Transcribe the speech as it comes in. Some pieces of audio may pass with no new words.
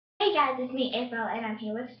Hey guys, it's me, April, and I'm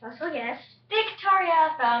here with a special guest,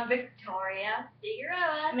 Victoria from Victoria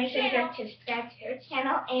Figueroa. Make sure you go to subscribe to her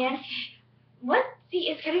channel. And what she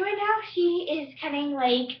is cutting right now, she is cutting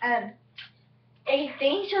like a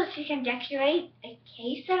thing so she can decorate a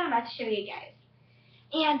case that I'm about to show you guys.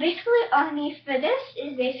 And basically underneath for this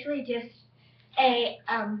is basically just a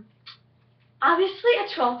obviously a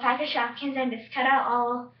 12-pack of Shopkins, and just cut out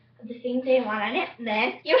all of the things they want on it, and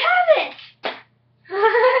then you have it.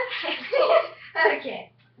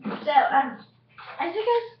 Okay, so as you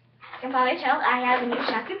guys can probably tell, I have a new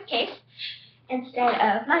Shopkins case instead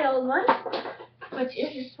of my old one, which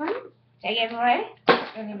is this one. So I gave away.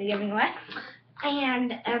 I'm gonna be giving away.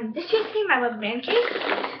 And this used to be my rubber band case.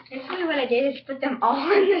 Basically, what I did is put them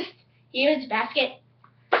all in this huge basket,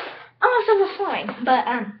 almost overflowing. But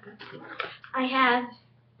I have,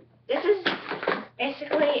 this is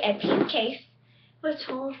basically a pink case which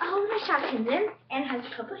holds all of my Shopkins in and has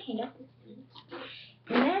a couple handles.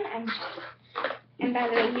 And then and by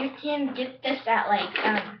the way, you can get this at like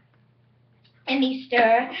any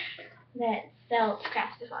store that sells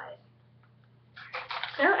craft supplies.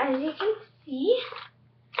 So as you can see,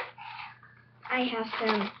 I have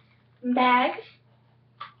some bags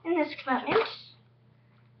in this compartment.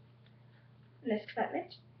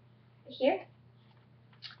 Here.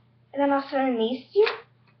 And then also in these two.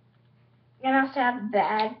 And I also have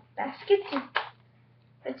baskets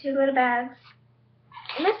with two little bags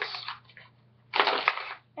in it.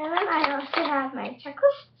 And then I also have my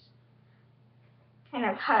checklist. Kind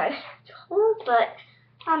of hard to hold, but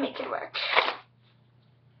I'll make it work.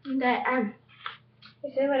 This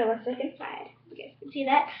is what it looks like inside. You guys can see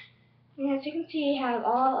that. And as you can see, I have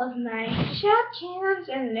all of my Shopkins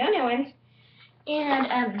and no new ones.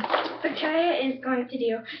 And Victoria is going to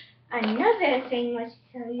do another thing, which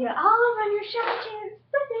tells you all of your Shopkins.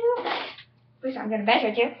 Which I'm gonna bet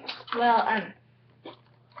her to. Well,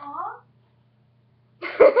 aw.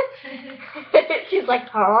 She's like,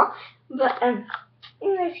 aw. But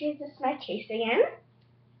anyways, here's just my case again.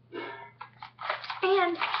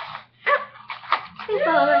 And please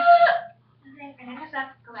go over.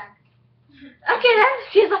 Go back. Okay then.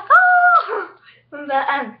 She's like, oh. But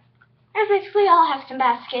and basically I'll have some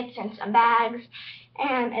baskets and some bags,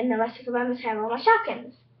 and the rest of the rooms have all my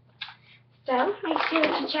Shopkins. So make sure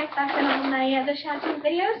to check back on all my other Shopkins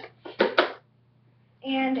videos.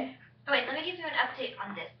 And wait, let me give you an update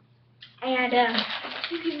on this. And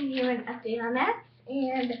I'm giving you an update on that.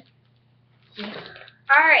 And yeah.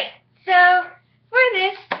 Alright, so for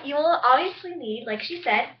this you will obviously need, like she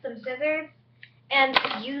said, some scissors and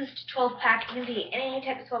used 12-pack. It can be any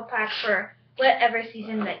type of 12-pack for whatever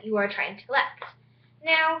season that you are trying to collect.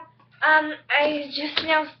 Now, I just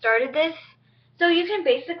now started this, so you can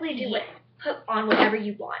basically do it, put on whatever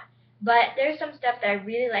you want. But there's some stuff that I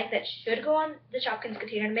really like that should go on the Shopkins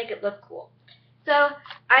container to make it look cool. So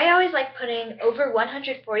I always like putting over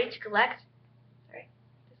 140 to collect. Sorry,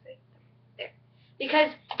 this way, there,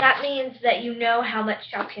 because that means that you know how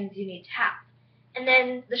much Shopkins you need to have. And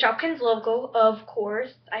then the Shopkins logo, of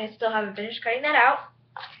course, I still haven't finished cutting that out.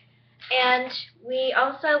 And we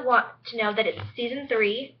also want to know that it's season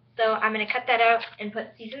 3, so I'm going to cut that out and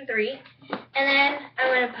put season 3. And then I'm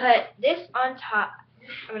going to put this on top.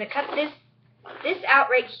 I'm going to cut this out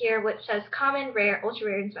right here, which says common, rare, ultra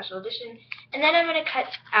rare, and special edition. And then I'm going to cut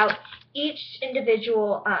out each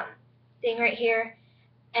individual thing right here,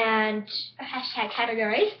 and hashtag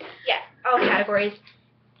categories. Yeah, all categories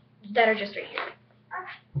that are just right here.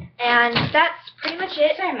 And that's pretty much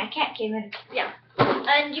it. Sorry, my cat came in. Yeah.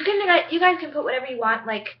 And you guys can put whatever you want.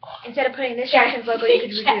 Like, instead of putting this Shopkins logo, you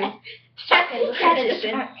could do Shopkins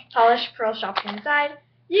edition, polished pearl Shopkins inside.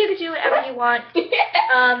 You could do whatever you want.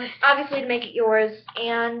 Obviously to make it yours,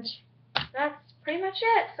 and that's pretty much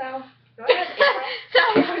it. So go ahead, April.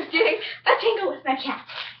 Sorry, I was doing a tingle with my cat.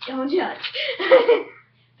 Don't judge.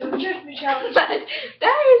 Don't judge me, Charlie. But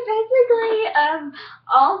that is basically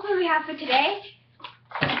all that we have for today.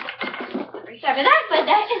 Sorry for that, but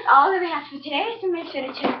that is all that we have for today. So make sure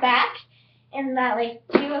to check back in about like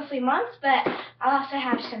 2 or 3 months. But I'll also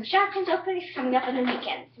have some Shopkins openings coming up on the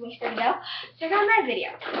weekend. So make sure to go check out my video.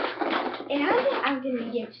 And I'm going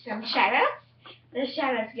to give some shout outs. The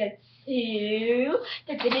shout outs go to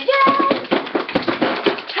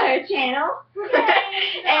her channel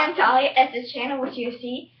and Talia S's channel, which you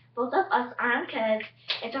see both of us on because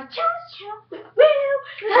it's our channel. Woo!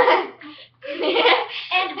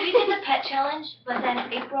 And we did the pet challenge, but then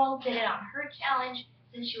April did it on her challenge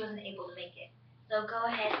since she wasn't able to make it. So go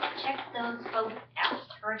ahead and check those both out,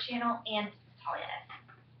 her channel and Talia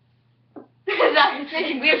S. Sorry, it's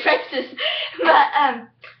making weird faces. But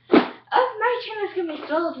my channel is gonna be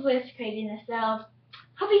filled with craziness. So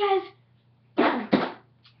hope you guys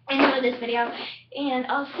enjoyed this video, and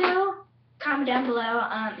also comment down below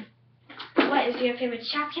what is your favorite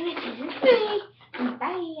Shopkins season 3.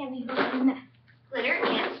 Bye everyone. Glitter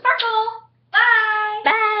and sparkle. Bye.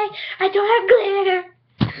 Bye. I don't have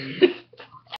glitter.